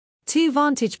2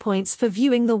 Vantage Points for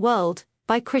Viewing the World,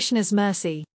 by Krishna's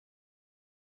Mercy.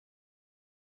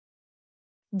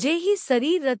 जेहि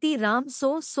शरीर रति राम सो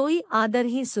सोई आदर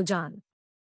ही सुजान।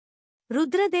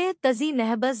 रुद्रदेह तजी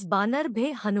नहबस बानर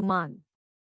भे Hanuman.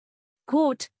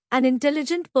 Quote, an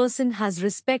intelligent person has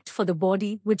respect for the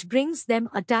body which brings them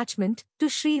attachment to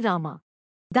Shri Rama.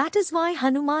 That is why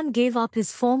Hanuman gave up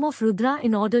his form of Rudra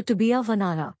in order to be a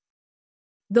Vanara.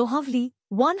 Dohavali,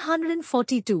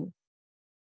 142.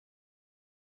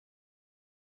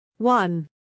 1.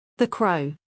 The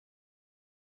Crow.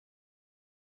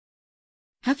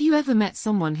 Have you ever met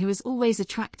someone who is always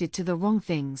attracted to the wrong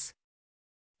things?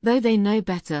 Though they know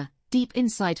better, deep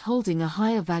inside holding a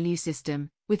higher value system,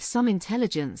 with some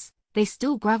intelligence, they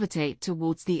still gravitate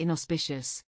towards the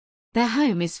inauspicious. Their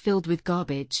home is filled with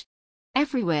garbage.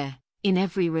 Everywhere, in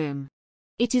every room.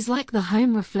 It is like the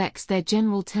home reflects their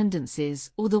general tendencies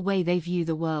or the way they view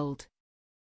the world.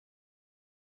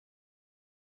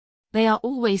 They are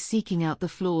always seeking out the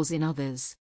flaws in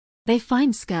others. They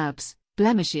find scabs,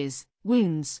 blemishes,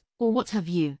 wounds, or what have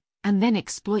you, and then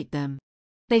exploit them.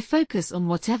 They focus on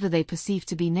whatever they perceive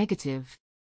to be negative.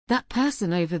 That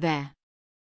person over there.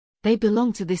 They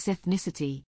belong to this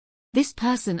ethnicity. This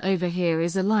person over here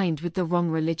is aligned with the wrong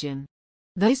religion.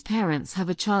 Those parents have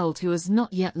a child who has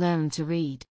not yet learned to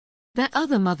read. That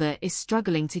other mother is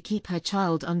struggling to keep her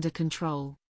child under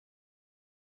control.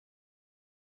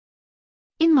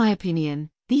 In my opinion,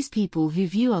 these people who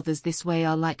view others this way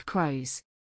are like crows.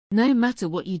 No matter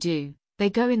what you do,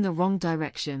 they go in the wrong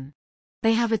direction.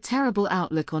 They have a terrible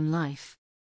outlook on life.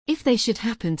 If they should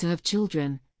happen to have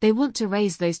children, they want to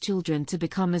raise those children to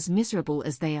become as miserable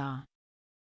as they are.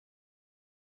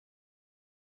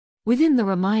 Within the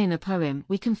Ramayana poem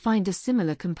we can find a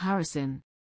similar comparison.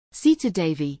 Sita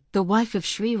Devi, the wife of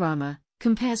Shri Rama,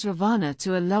 compares Ravana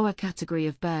to a lower category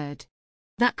of bird.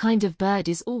 That kind of bird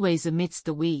is always amidst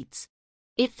the weeds.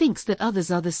 It thinks that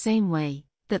others are the same way,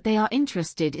 that they are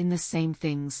interested in the same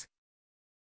things.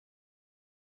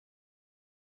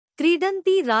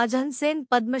 क्रीडन्ति राजहंसेन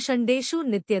पद्मषण्डेषु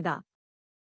नित्यदा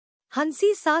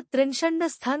हंसी सा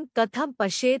त्रिंशण्डस्थन कथम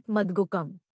पश्येत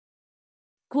मद्गुकम.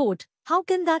 Quote, how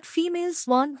can that female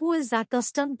swan who is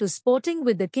accustomed to sporting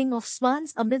with the king of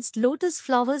swans amidst lotus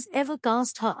flowers ever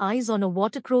cast her eyes on a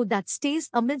watercrow that stays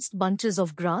amidst bunches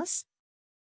of grass?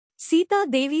 Sita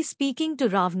Devi speaking to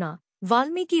Ravana,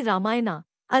 Valmiki Ramayana,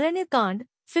 Aranyakand,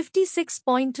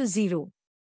 56.20.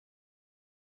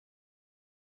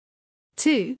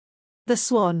 2. The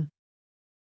Swan.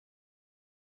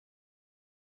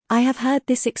 I have heard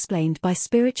this explained by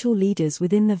spiritual leaders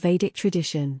within the Vedic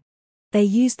tradition. They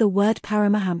use the word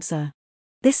Paramahamsa.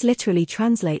 This literally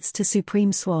translates to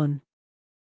Supreme Swan.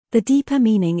 The deeper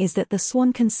meaning is that the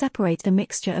swan can separate a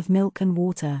mixture of milk and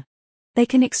water. They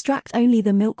can extract only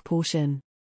the milk portion.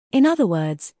 In other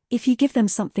words, if you give them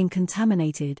something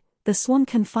contaminated, the swan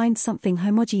can find something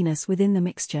homogeneous within the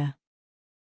mixture.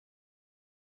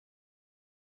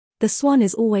 The swan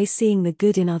is always seeing the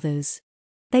good in others.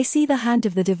 They see the hand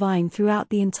of the divine throughout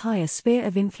the entire sphere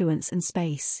of influence and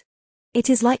space. It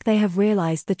is like they have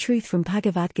realized the truth from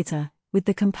bhagavad-gita, with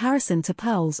the comparison to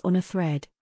pearls on a thread.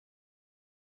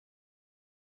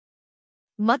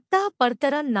 Matta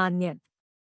partaran nanyat.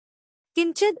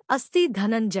 Kinchid asti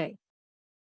dhananjay.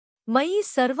 Mayi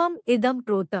sarvam idam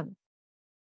protam.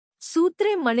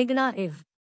 Sutre manigna iv.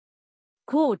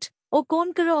 Quote, O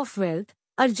conqueror of wealth,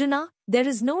 Arjuna, there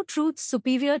is no truth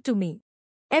superior to me.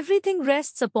 Everything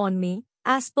rests upon me,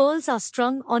 as pearls are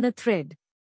strung on a thread.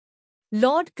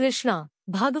 Lord Krishna,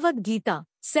 Bhagavad-gita,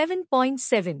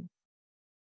 7.7.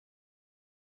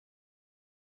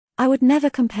 I would never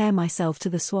compare myself to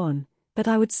the swan, but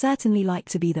I would certainly like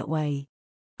to be that way.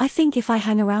 I think if I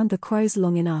hang around the crows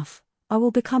long enough, I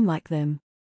will become like them.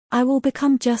 I will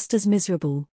become just as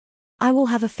miserable. I will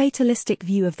have a fatalistic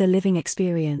view of the living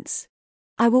experience.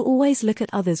 I will always look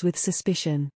at others with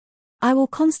suspicion. I will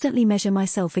constantly measure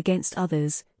myself against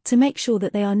others, to make sure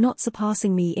that they are not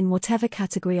surpassing me in whatever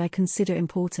category I consider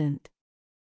important.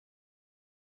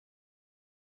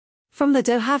 From the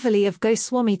Dohavali of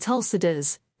Goswami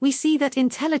Tulsidas, we see that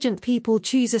intelligent people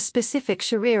choose a specific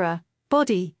sharira,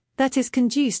 body, that is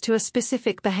conducive to a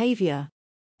specific behavior.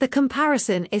 The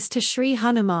comparison is to Shri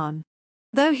Hanuman.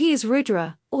 Though he is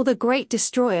Rudra, or the great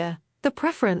destroyer, the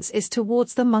preference is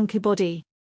towards the monkey body.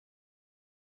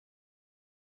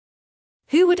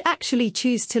 Who would actually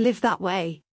choose to live that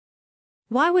way?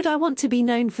 Why would I want to be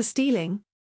known for stealing?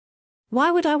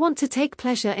 Why would I want to take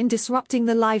pleasure in disrupting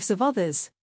the lives of others?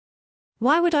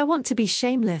 Why would I want to be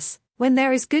shameless, when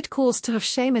there is good cause to have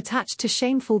shame attached to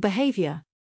shameful behavior?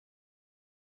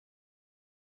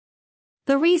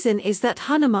 The reason is that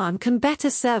Hanuman can better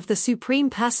serve the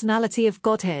Supreme Personality of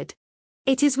Godhead.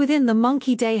 It is within the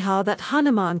monkey Deha that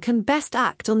Hanuman can best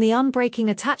act on the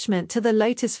unbreaking attachment to the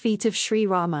lotus feet of Shri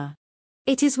Rama.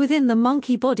 It is within the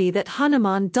monkey body that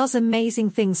Hanuman does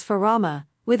amazing things for Rama,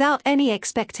 without any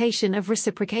expectation of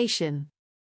reciprocation.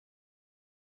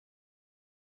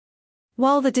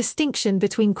 While the distinction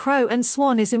between crow and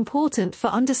swan is important for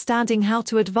understanding how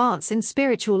to advance in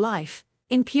spiritual life,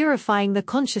 in purifying the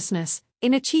consciousness,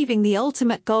 in achieving the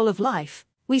ultimate goal of life,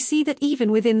 we see that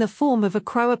even within the form of a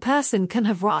crow a person can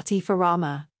have rati for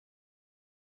Rama.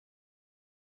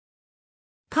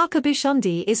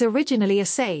 Kakabushundi is originally a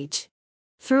sage.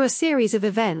 Through a series of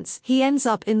events he ends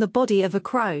up in the body of a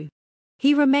crow.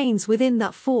 He remains within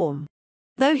that form.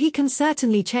 Though he can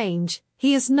certainly change,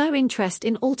 he has no interest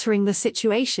in altering the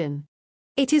situation.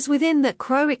 It is within that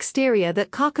crow exterior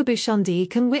that Kakabushundi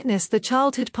can witness the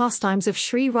childhood pastimes of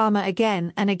Shri Rama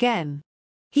again and again.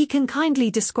 He can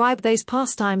kindly describe those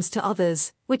pastimes to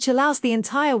others, which allows the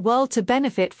entire world to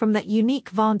benefit from that unique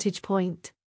vantage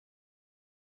point.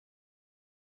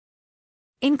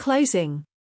 In closing,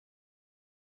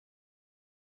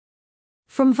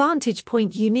 from vantage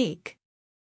point unique,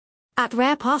 at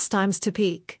rare pastimes to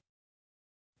peak,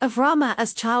 of Rama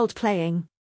as child playing,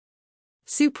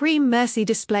 supreme mercy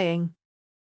displaying,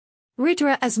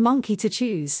 Rudra as monkey to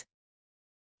choose,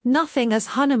 nothing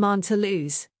as Hanuman to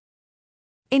lose,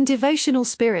 in devotional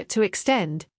spirit to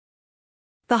extend,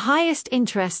 the highest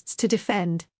interests to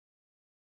defend,